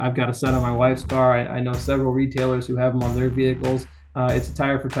I've got a set on my wife's car. I know several retailers who have them on their vehicles. It's a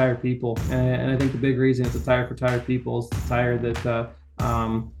tire for tire people, and I think the big reason it's a tire for tire people is the tire that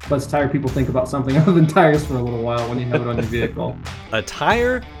lets tire people think about something other than tires for a little while when you have it on your vehicle. A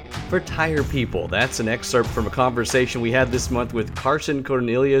tire for tire people. That's an excerpt from a conversation we had this month with Carson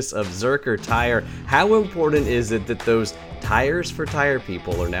Cornelius of Zurcher Tire. How important is it that those tires for tire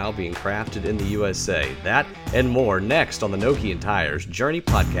people are now being crafted in the USA? That and more next on the Nokian Tyres Journey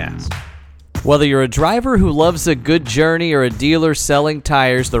Podcast. Whether you're a driver who loves a good journey or a dealer selling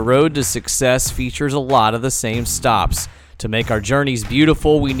tires, the road to success features a lot of the same stops. To make our journeys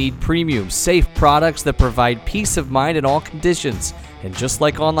beautiful, we need premium, safe products that provide peace of mind in all conditions. And just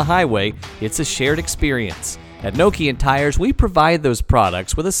like on the highway, it's a shared experience. At Nokian Tyres, we provide those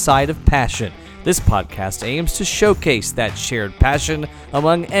products with a side of passion. This podcast aims to showcase that shared passion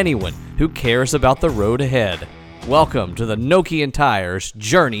among anyone who cares about the road ahead. Welcome to the Nokian Tyres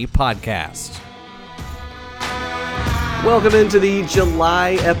Journey Podcast. Welcome into the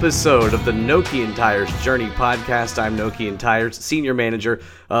July episode of the Nokian Tyres Journey Podcast. I'm Nokian Tyres Senior Manager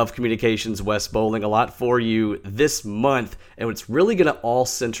of Communications West Bowling. A lot for you this month, and it's really going to all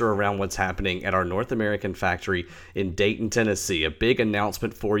center around what's happening at our North American factory in Dayton, Tennessee. A big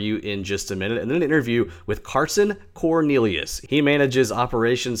announcement for you in just a minute, and then an interview with Carson Cornelius. He manages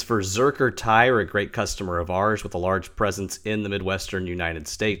operations for Zurcher Tire, a great customer of ours with a large presence in the Midwestern United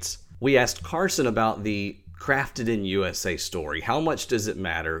States. We asked Carson about the Crafted in USA story. How much does it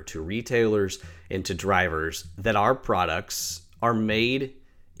matter to retailers and to drivers that our products are made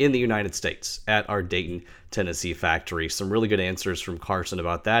in the United States at our Dayton, Tennessee factory? Some really good answers from Carson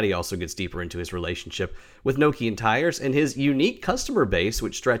about that. He also gets deeper into his relationship with Nokian Tyres and his unique customer base,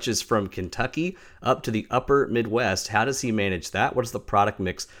 which stretches from Kentucky up to the upper Midwest. How does he manage that? What does the product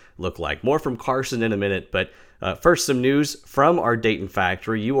mix look like? More from Carson in a minute, but first, some news from our Dayton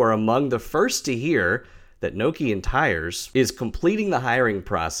factory. You are among the first to hear that Nokian Tyres is completing the hiring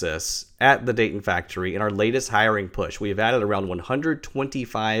process at the Dayton factory in our latest hiring push. We have added around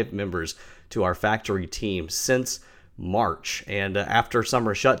 125 members to our factory team since March. And after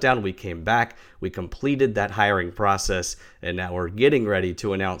summer shutdown, we came back, we completed that hiring process, and now we're getting ready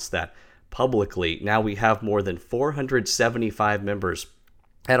to announce that publicly. Now we have more than 475 members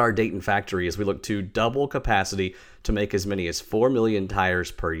at our Dayton factory as we look to double capacity to make as many as 4 million tires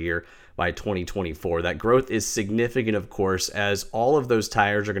per year by 2024. That growth is significant, of course, as all of those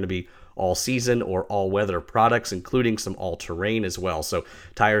tires are going to be all-season or all-weather products, including some all-terrain as well. So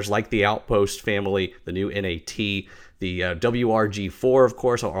tires like the Outpost family, the new NAT, the WRG4, of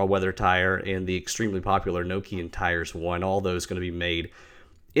course, our all-weather tire, and the extremely popular Nokian Tyres 1, all those going to be made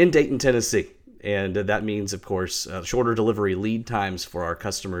in Dayton, Tennessee. And that means, of course, shorter delivery lead times for our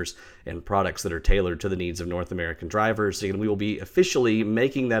customers and products that are tailored to the needs of North American drivers. And we will be officially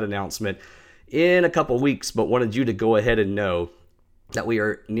making that announcement in a couple weeks, but wanted you to go ahead and know that we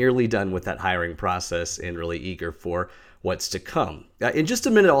are nearly done with that hiring process and really eager for what's to come. In just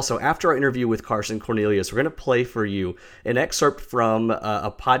a minute also, after our interview with Carson Cornelius, we're going to play for you an excerpt from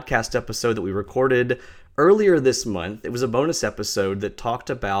a podcast episode that we recorded earlier this month. It was a bonus episode that talked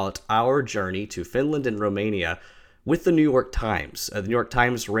about our journey to Finland and Romania with the New York Times. The New York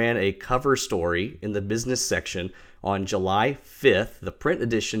Times ran a cover story in the business section on July 5th, the print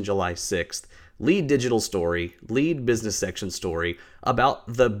edition July 6th, lead digital story, lead business section story about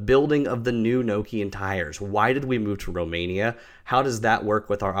the building of the new Nokian Tyres. Why did we move to Romania? How does that work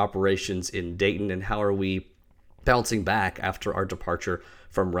with our operations in Dayton? And how are we bouncing back after our departure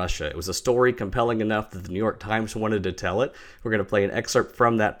from Russia? It was a story compelling enough that the New York Times wanted to tell it. We're going to play an excerpt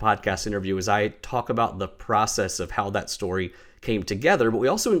from that podcast interview as I talk about the process of how that story came together. But we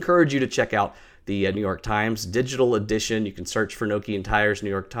also encourage you to check out the New York Times digital edition. You can search for Nokian Tyres New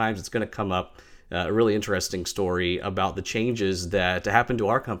York Times. It's going to come up. A really interesting story about the changes that happened to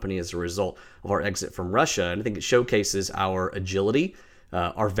our company as a result of our exit from Russia. And I think it showcases our agility,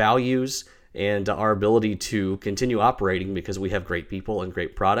 our values, and our ability to continue operating because we have great people and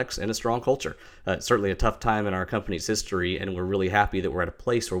great products and a strong culture. It's certainly a tough time in our company's history, and we're really happy that we're at a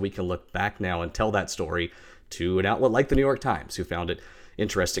place where we can look back now and tell that story to an outlet like the New York Times, who found it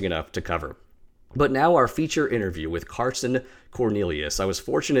interesting enough to cover. But now our feature interview with Carson Cornelius. I was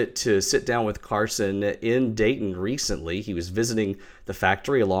fortunate to sit down with Carson in Dayton recently. He was visiting the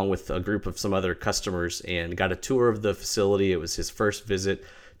factory along with a group of some other customers and got a tour of the facility. It was his first visit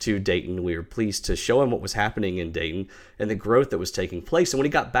to Dayton. We were pleased to show him what was happening in Dayton and the growth that was taking place. And when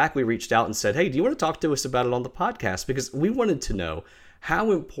he got back, we reached out and said, hey, do you want to talk to us about it on the podcast? Because we wanted to know,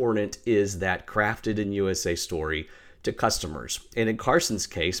 how important is that Crafted in USA story to customers. And in Carson's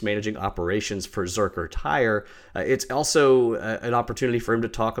case, managing operations for Zurcher Tire, it's also an opportunity for him to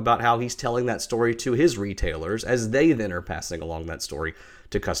talk about how he's telling that story to his retailers as they then are passing along that story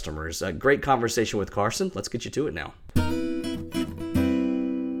to customers. A great conversation with Carson. Let's get you to it now.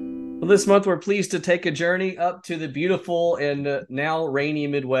 Well, this month, we're pleased to take a journey up to the beautiful and now rainy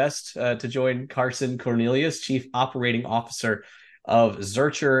Midwest to join Carson Cornelius, Chief Operating Officer of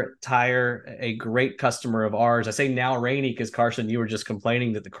Zurcher Tire, a great customer of ours. I say now rainy because, Carson, you were just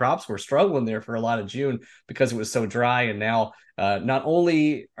complaining that the crops were struggling there for a lot of June because it was so dry. And now not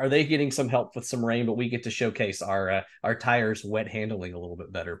only are they getting some help with some rain, but we get to showcase our tires wet handling a little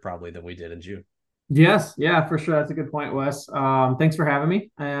bit better probably than we did in June. Yes, yeah, for sure. That's a good point, Wes. Thanks for having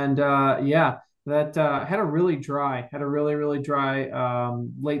me. And yeah, that had a really dry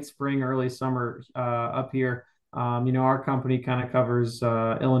late spring, early summer up here. Our company kind of covers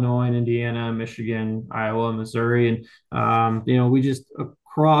Illinois and Indiana, Michigan, Iowa, Missouri, and we just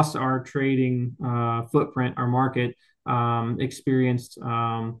across our trading footprint, our market experienced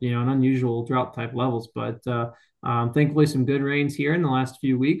an unusual drought type levels, but thankfully some good rains here in the last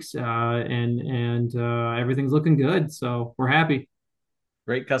few weeks, and everything's looking good, so we're happy.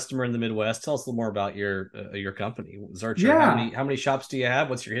 Great customer in the Midwest. Tell us a little more about your company, Zurcher. Yeah. How many shops do you have?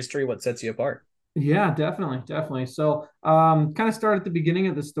 What's your history? What sets you apart? Yeah, definitely. So, kind of start at the beginning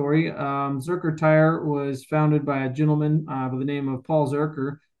of the story. Zurcher Tire was founded by a gentleman by the name of Paul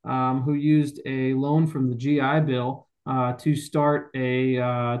Zurcher, who used a loan from the GI Bill to start a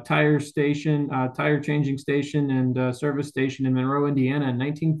tire changing station and service station in Monroe, Indiana, in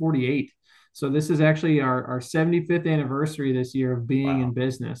 1948. So this is actually our 75th anniversary this year of being in Wow.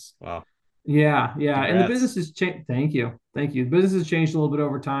 business. Wow. Yeah, and the Congrats. business has changed. Thank you. The business has changed a little bit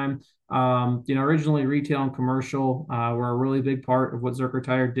over time. Originally retail and commercial were a really big part of what Zurcher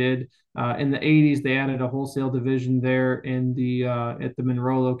Tire did. In the '80s, they added a wholesale division there in the at the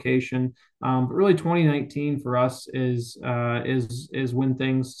Monroe location. But really, 2019 for us is when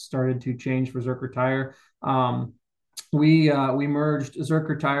things started to change for Zurcher Tire. We merged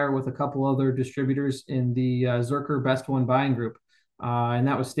Zurcher Tire with a couple other distributors in the Zurcher Best One buying group. And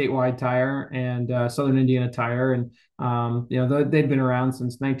that was Statewide Tire and Southern Indiana Tire, and they'd been around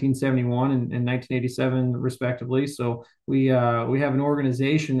since 1971 and 1987 respectively. So we have an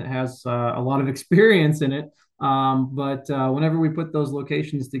organization that has a lot of experience in it. But whenever we put those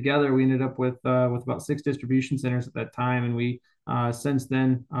locations together, we ended up with about 6 distribution centers at that time, and we since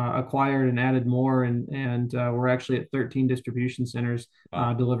then acquired and added more, and we're actually at 13 distribution centers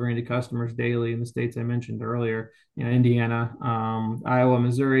Wow. delivering to customers daily in the states I mentioned earlier. Indiana, Iowa,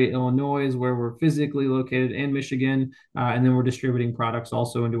 Missouri, Illinois is where we're physically located, and Michigan, and then we're distributing products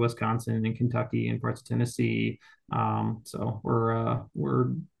also into Wisconsin and Kentucky and parts of Tennessee. So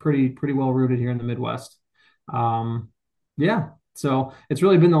we're pretty well rooted here in the Midwest. Um, yeah, so it's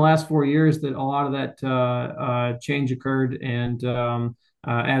really been the last 4 years that a lot of that change occurred, and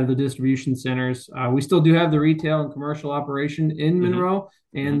added the distribution centers. We still do have the retail and commercial operation in Mm-hmm. Monroe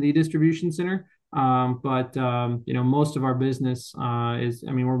Mm-hmm. and the distribution center. But most of our business we're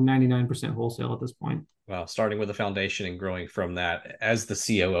 99% wholesale at this point. Well, starting with a foundation and growing from that. As the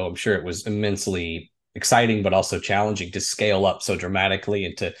COO, I'm sure it was immensely exciting, but also challenging to scale up so dramatically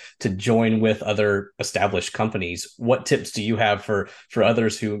and to join with other established companies. What tips do you have for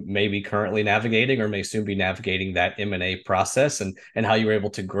others who may be currently navigating or may soon be navigating that M&A process, and how you were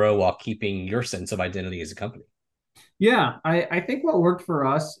able to grow while keeping your sense of identity as a company? Yeah, I think what worked for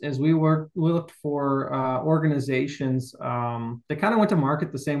us is we looked for organizations that kind of went to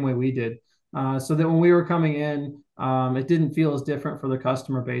market the same way we did, so that when we were coming in, it didn't feel as different for the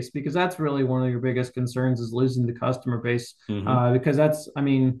customer base, because that's really one of your biggest concerns, is losing the customer base, Mm-hmm. because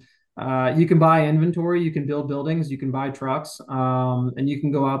you can buy inventory, you can build buildings, you can buy trucks, and you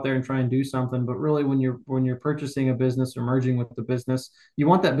can go out there and try and do something. But really, when you're purchasing a business or merging with the business, you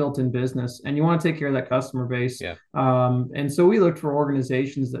want that built-in business, and you want to take care of that customer base. Yeah. And so we looked for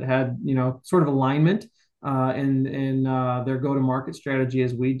organizations that had, sort of alignment in their go-to-market strategy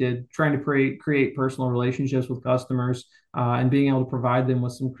as we did, trying to create personal relationships with customers, and being able to provide them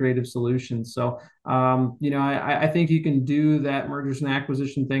with some creative solutions. So, I think you can do that mergers and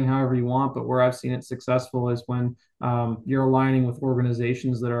acquisition thing however you want, but where I've seen it successful is when you're aligning with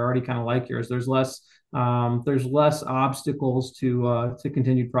organizations that are already kind of like yours. There's less obstacles to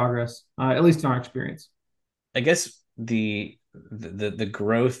continued progress, at least in our experience. I guess the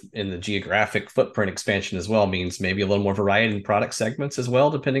growth in the geographic footprint expansion as well means maybe a little more variety in product segments as well,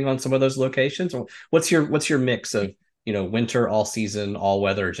 depending on some of those locations. Or what's your mix of winter, all season, all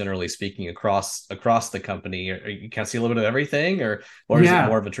weather, generally speaking, across the company? You kind of see a little bit of everything, or is it more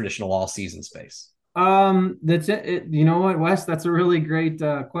Yeah. of a traditional all season space? That's it. You know what, Wes? That's a really great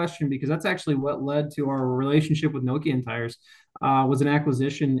question because that's actually what led to our relationship with Nokian Tires. Was an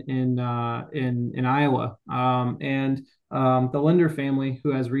acquisition in Iowa, and the Linder family,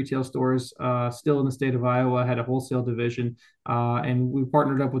 who has retail stores still in the state of Iowa, had a wholesale division, and we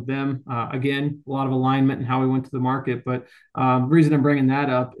partnered up with them. Again, a lot of alignment in how we went to the market. But the reason I'm bringing that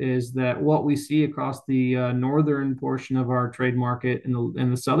up is that what we see across the northern portion of our trade market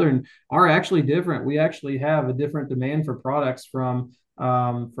and the southern are actually different. We actually have a different demand for products from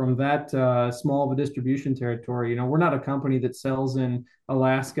that small of a distribution territory. You know, we're not a company that sells in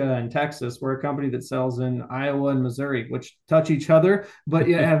Alaska and Texas. We're a company that sells in Iowa and Missouri, which touch each other, but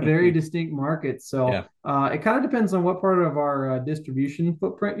yet have very distinct markets. So Yeah. it kind of depends on what part of our distribution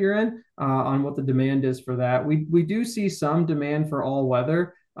footprint you're in, on what the demand is for that. We do see some demand for all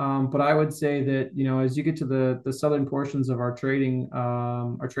weather. But I would say that, you know, as you get to the southern portions of our trading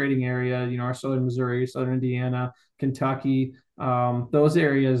area, you know, our southern Missouri, southern Indiana, Kentucky, those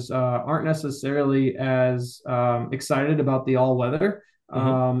areas aren't necessarily as excited about the all weather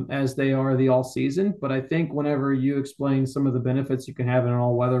Hmm. as they are the all season. But I think whenever you explain some of the benefits you can have in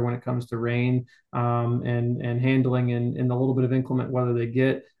all weather when it comes to rain, and handling in the little bit of inclement weather they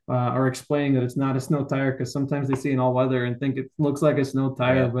get, or explaining that it's not a snow tire, because sometimes they see an all weather and think it looks like a snow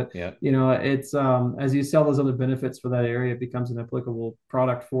tire, Yeah. but Yeah. you know, it's as you sell those other benefits for that area, it becomes an applicable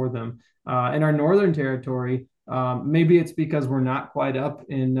product for them. In our northern territory, maybe it's because we're not quite up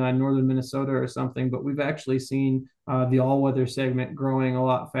in northern Minnesota or something, but we've actually seen the all-weather segment growing a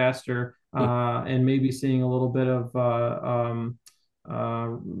lot faster, and maybe seeing a little bit of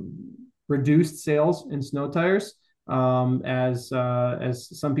uh, reduced sales in snow tires, as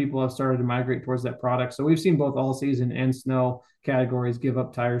some people have started to migrate towards that product. So we've seen both all season and snow categories give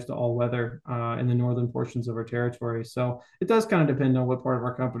up tires to all weather in the northern portions of our territory. So it does kind of depend on what part of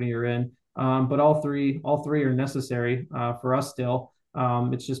our company you're in. But all three are necessary for us still.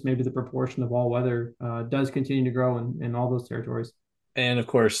 It's just maybe the proportion of all weather does continue to grow in all those territories. And of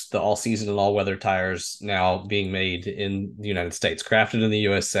course, the all season and all weather tires now being made in the United States, crafted in the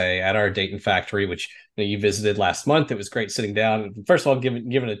USA at our Dayton factory, which you visited last month. It was great sitting down. First of all,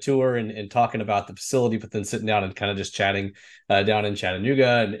 giving a tour and talking about the facility, but then sitting down and kind of just chatting down in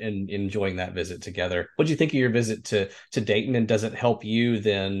Chattanooga and enjoying that visit together. What do you think of your visit to Dayton? And does it help you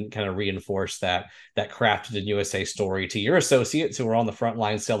then kind of reinforce that crafted in USA story to your associates who are on the front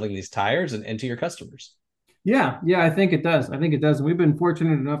line selling these tires and to your customers? Yeah, I think it does. I think it does. And we've been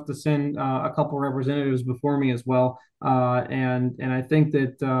fortunate enough to send a couple representatives before me as well, and I think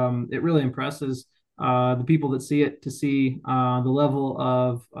that it really impresses the people that see it to see the level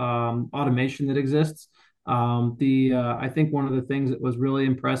of automation that exists. The I think one of the things that was really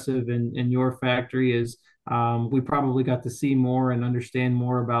impressive in your factory is we probably got to see more and understand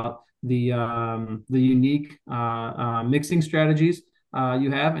more about the unique mixing strategies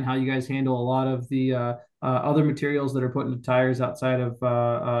you have, and how you guys handle a lot of the other materials that are put into tires outside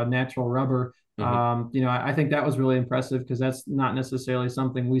of natural rubber. Mm-hmm. You know, I think that was really impressive because that's not necessarily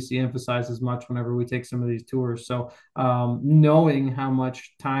something we see emphasized as much whenever we take some of these tours. So, knowing how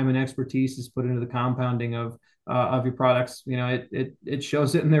much time and expertise is put into the compounding of your products, you know, it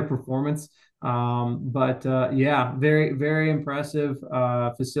shows it in their performance. But yeah, very impressive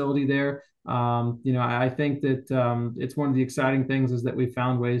facility there. You know, I think that it's one of the exciting things is that we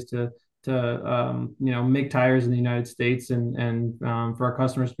found ways to you know, make tires in the United States, and for our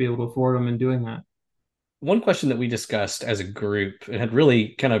customers to be able to afford them and doing that. One question that we discussed as a group and had really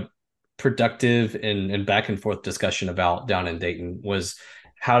kind of productive and back and forth discussion about down in Dayton was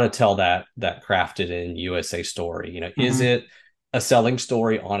how to tell that crafted in USA story. You know, is Mm-hmm. it a selling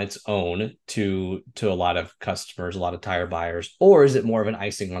story on its own to a lot of customers, a lot of tire buyers, or is it more of an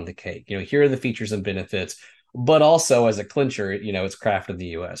icing on the cake? You know, here are the features and benefits, but also as a clincher, you know, it's crafted in the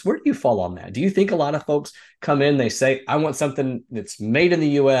US. Where do you fall on that? Do you think a lot of folks come in, they say, I want something that's made in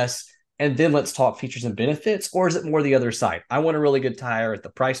the US, and then let's talk features and benefits? Or is it more the other side? I want a really good tire at the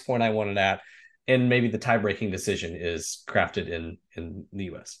price point I want it at, and maybe the tie breaking decision is crafted in the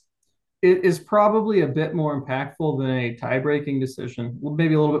US. It is probably a bit more impactful than a tie-breaking decision,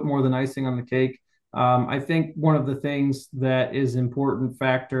 maybe a little bit more than icing on the cake. I think one of the things that is important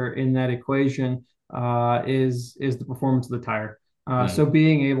factor in that equation is the performance of the tire. So Mm.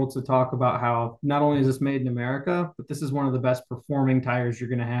 being able to talk about how not only is this made in America, but this is one of the best performing tires you're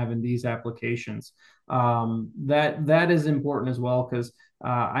going to have in these applications. That is important as well because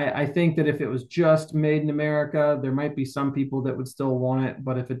I think that if it was just made in America, there might be some people that would still want it.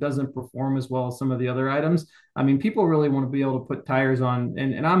 But if it doesn't perform as well as some of the other items, I mean, people really want to be able to put tires on.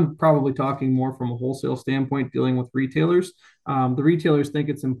 And I'm probably talking more from a wholesale standpoint, dealing with retailers. The retailers think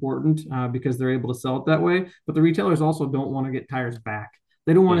it's important because they're able to sell it that way. But the retailers also don't want to get tires back.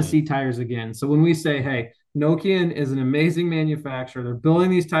 They don't want to Mhm. see tires again. So when we say, hey, Nokian is an amazing manufacturer. They're building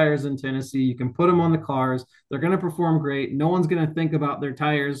these tires in Tennessee. You can put them on the cars. They're going to perform great. No one's going to think about their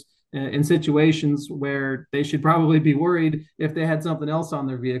tires in situations where they should probably be worried if they had something else on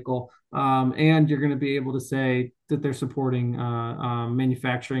their vehicle. And you're going to be able to say that they're supporting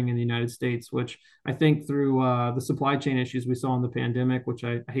manufacturing in the United States, which I think through the supply chain issues we saw in the pandemic, which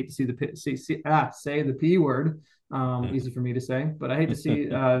I hate to say the P word, easy for me to say, but I hate to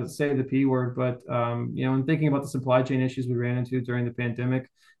say the P word. But in thinking about the supply chain issues we ran into during the pandemic,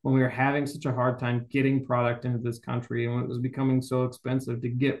 when we were having such a hard time getting product into this country, and when it was becoming so expensive to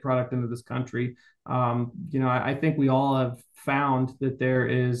get product into this country, I think we all have found that there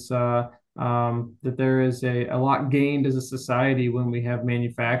is a lot gained as a society when we have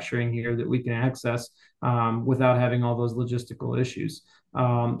manufacturing here that we can access without having all those logistical issues.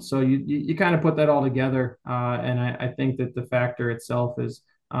 So you kind of put that all together, and I think that the factor itself is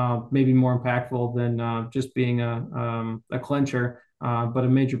maybe more impactful than just being a clincher, but a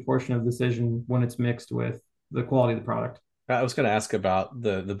major portion of the decision when it's mixed with the quality of the product. I was going to ask about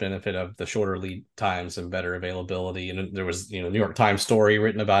the benefit of the shorter lead times and better availability. And there was, New York Times story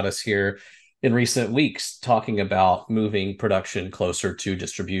written about us here in recent weeks talking about moving production closer to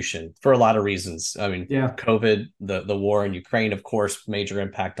distribution for a lot of reasons. I mean, Yeah. COVID, the war in Ukraine, of course, major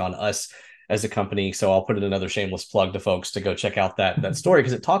impact on us as a company. So I'll put in another shameless plug to folks to go check out that story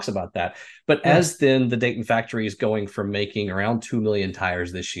because it talks about that. But Yeah. as then the Dayton factory is going from making around 2 million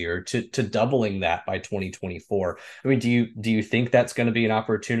tires this year to doubling that by 2024. I mean, do you think that's going to be an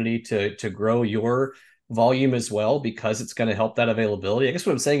opportunity to grow your volume as well because it's going to help that availability? I guess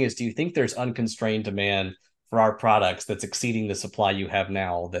what I'm saying is, do you think there's unconstrained demand for our products that's exceeding the supply you have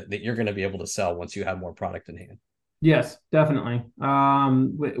now that you're going to be able to sell once you have more product in hand? Yes, definitely.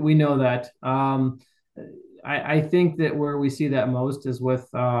 We know that. I think that where we see that most is with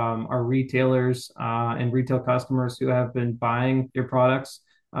our retailers and retail customers who have been buying your products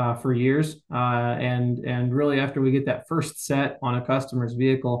for years. And really, after we get that first set on a customer's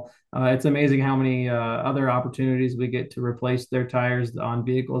vehicle, it's amazing how many other opportunities we get to replace their tires on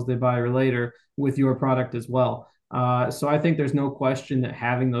vehicles they buy or later with your product as well. So I think there's no question that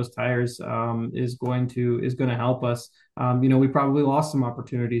having those tires is going to help us. We probably lost some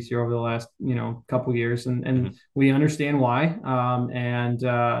opportunities here over the last couple years, and Mhm. we understand why. And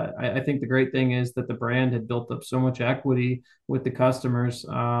I think the great thing is that the brand had built up so much equity with the customers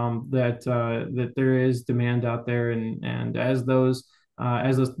that there is demand out there, and as those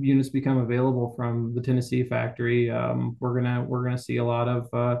units become available from the Tennessee factory, we're gonna see a lot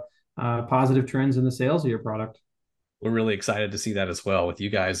of positive trends in the sales of your product. We're really excited to see that as well with you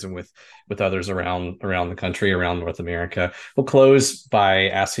guys and with others around the country, around North America. We'll close by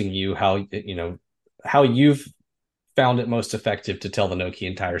asking you how you've found it most effective to tell the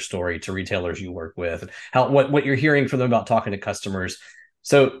Nokian Tire story to retailers you work with, and how what you're hearing from them about talking to customers.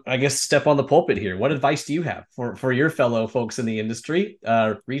 So I guess step on the pulpit here. What advice do you have for your fellow folks in the industry,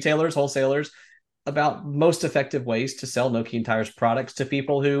 retailers, wholesalers, about most effective ways to sell Nokian Tires products to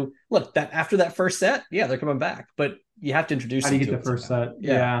people who look that after that first set, yeah, they're coming back, but you have to introduce How do them you get to the it first somehow. set?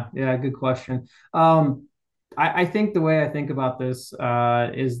 Yeah. Yeah, good question. I think the way I think about this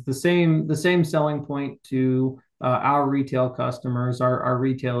is the same selling point to our retail customers, our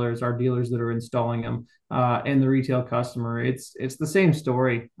retailers, our dealers that are installing them, and the retail customer. It's the same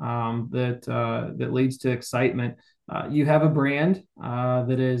story that leads to excitement. You have a brand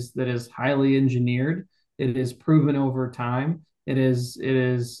that is highly engineered. It is proven over time. It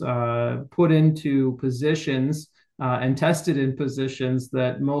is put into positions and tested in positions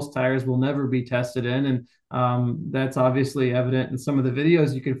that most tires will never be tested in. And that's obviously evident in some of the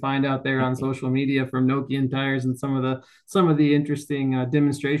videos you can find out there on social media from Nokian Tires and some of the interesting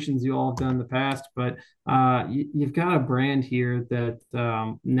demonstrations you all have done in the past. But you've got a brand here that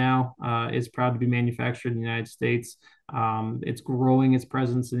now is proud to be manufactured in the United States. It's growing its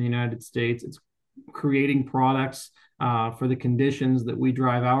presence in the United States. It's creating products for the conditions that we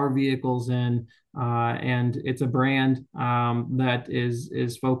drive our vehicles in. and it's a brand that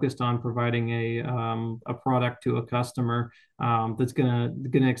is focused on providing a product to a customer that's gonna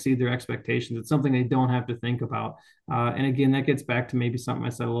exceed their expectations. It's something they don't have to think about. And again, that gets back to maybe something I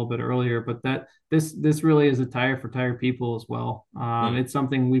said a little bit earlier, but that this really is a tire for tire people as well. Mm. It's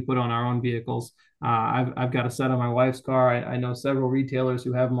something we put on our own vehicles. I've got a set on my wife's car. I know several retailers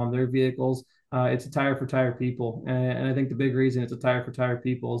who have them on their vehicles. It's a tire for tire people, and I think the big reason it's a tire for tire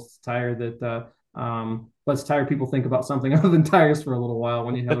people is a tire that lets tire people think about something other than tires for a little while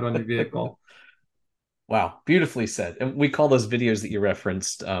when you have it on your vehicle. Wow, beautifully said. And we call those videos that you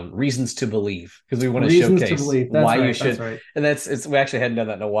referenced reasons to believe because we want to Reasons to showcase believe. That's why you right. That's should. right. And it's we actually hadn't done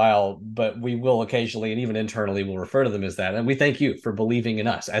that in a while, but we will occasionally and even internally we'll refer to them as that. And we thank you for believing in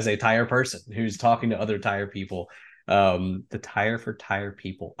us as a tire person who's talking to other tire people. The tire for tire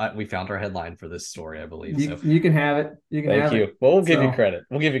people. We found our headline for this story, I believe. You So you can have it. You can thank have you. it. Well, we'll give you So credit.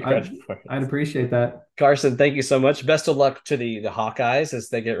 We'll give you credit for it. I'd appreciate that. Carson, thank you so much. Best of luck to the Hawkeyes as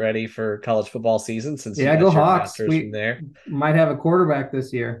they get ready for college football season since you Yeah, go got your Hawks. master's from We there. might have a quarterback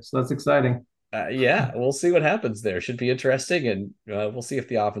this year, so that's exciting. Yeah, we'll see what happens there. Should be interesting, and we'll see if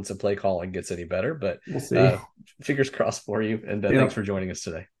the offensive play calling gets any better. But We'll see. fingers crossed for you, and thanks for Yep. joining us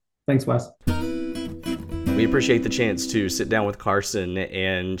today. Thanks, Wes. We appreciate the chance to sit down with Carson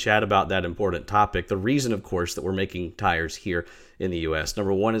and chat about that important topic. The reason, of course, that we're making tires here in the U.S.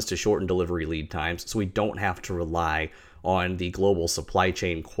 Number one is to shorten delivery lead times so we don't have to rely on the global supply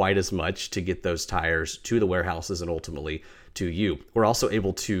chain quite as much to get those tires to the warehouses and ultimately to you. We're also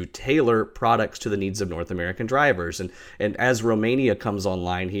able to tailor products to the needs of North American drivers. And as Romania comes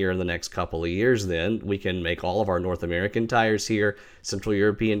online here in the next couple of years, then we can make all of our North American tires here, Central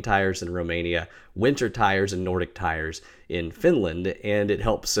European tires in Romania, winter tires and Nordic tires in Finland. And it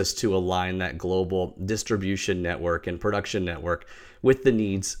helps us to align that global distribution network and production network with the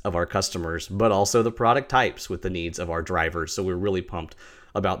needs of our customers, but also the product types with the needs of our drivers. So we're really pumped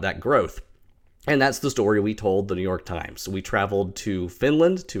about that growth. And that's the story we told the New York Times. We traveled to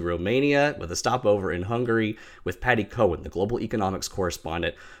Finland, to Romania, with a stopover in Hungary with Patty Cohen, the global economics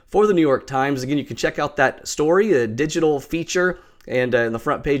correspondent for the New York Times. Again, you can check out that story, a digital feature, and in the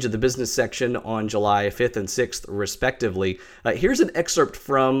front page of the business section on July 5th and 6th, respectively. Here's an excerpt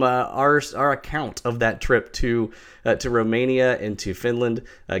from our account of that trip to Romania and to Finland.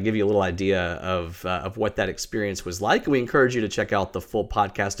 Give you a little idea of what that experience was like. We encourage you to check out the full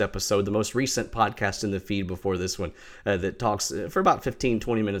podcast episode, the most recent podcast in the feed before this one, that talks for about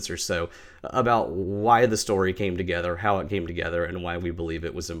 15-20 minutes or so about why the story came together, how it came together, and why we believe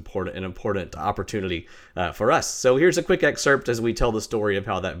it was an important opportunity for us. So here's a quick excerpt as we tell the story of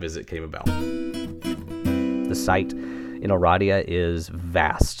how that visit came about. The site in Oradea is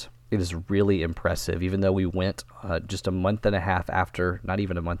vast. It is really impressive, even though we went just a month and a half after, not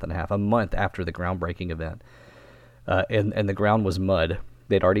even a month and a half, a month after the groundbreaking event. And the ground was mud.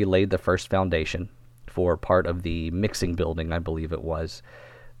 They'd already laid the first foundation for part of the mixing building, I believe it was.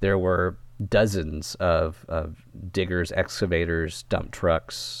 There were dozens of diggers, excavators, dump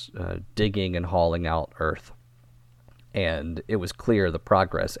trucks, digging and hauling out earth. And it was clear the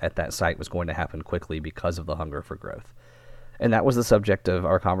progress at that site was going to happen quickly because of the hunger for growth. And that was the subject of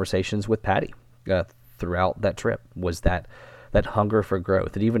our conversations with Patty throughout that trip, was that hunger for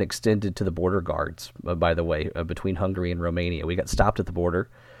growth. It even extended to the border guards, by the way, between Hungary and Romania. We got stopped at the border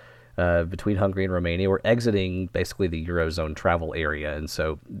between Hungary and Romania. We're exiting basically the Eurozone travel area, and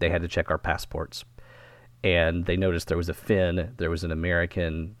so they had to check our passports. And they noticed there was a Finn, there was an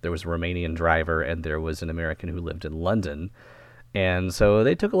American, there was a Romanian driver, and there was an American who lived in London. And so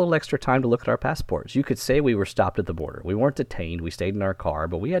they took a little extra time to look at our passports. You could say we were stopped at the border. We weren't detained. We stayed in our car,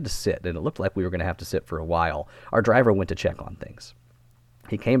 but we had to sit, and it looked like we were going to have to sit for a while. Our driver went to check on things.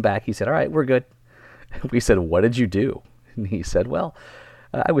 He came back. He said, "All right, we're good." We said, "What did you do?" And he said, "Well,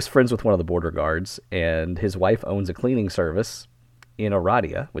 I was friends with one of the border guards, and his wife owns a cleaning service in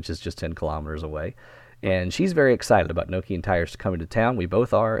Oradea, which is just 10 kilometers away. And she's very excited about Nokian Tyres coming to town. We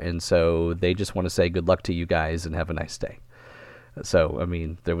both are, and so they just want to say good luck to you guys and have a nice day." So, I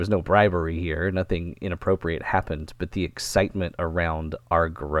mean, there was no bribery here. Nothing inappropriate happened, but the excitement around our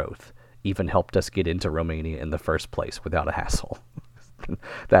growth even helped us get into Romania in the first place without a hassle.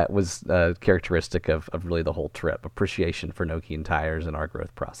 That was characteristic of really the whole trip. Appreciation for Nokian Tyres and our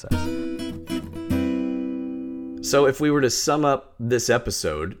growth process. So if we were to sum up this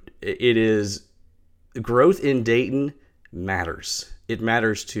episode, it is growth in Dayton matters. It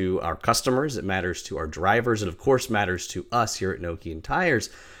matters to our customers, it matters to our drivers, and of course matters to us here at Nokian Tyres.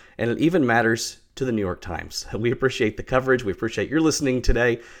 And it even matters to the New York Times. We appreciate the coverage. We appreciate your listening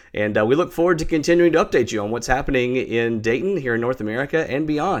today. And we look forward to continuing to update you on what's happening in Dayton, here in North America, and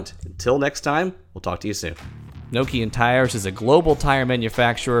beyond. Until next time, we'll talk to you soon. Nokian Tyres is a global tire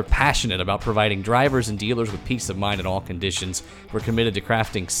manufacturer passionate about providing drivers and dealers with peace of mind in all conditions. We're committed to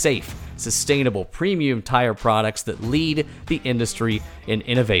crafting safe, sustainable, premium tire products that lead the industry in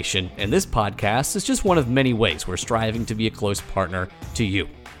innovation. And this podcast is just one of many ways we're striving to be a close partner to you.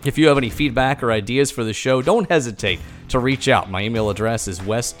 If you have any feedback or ideas for the show, don't hesitate to reach out. My email address is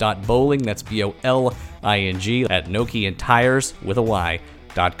wes.bowling, that's Bowling, at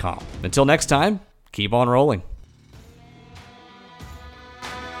nokiantires.com. Until next time, keep on rolling.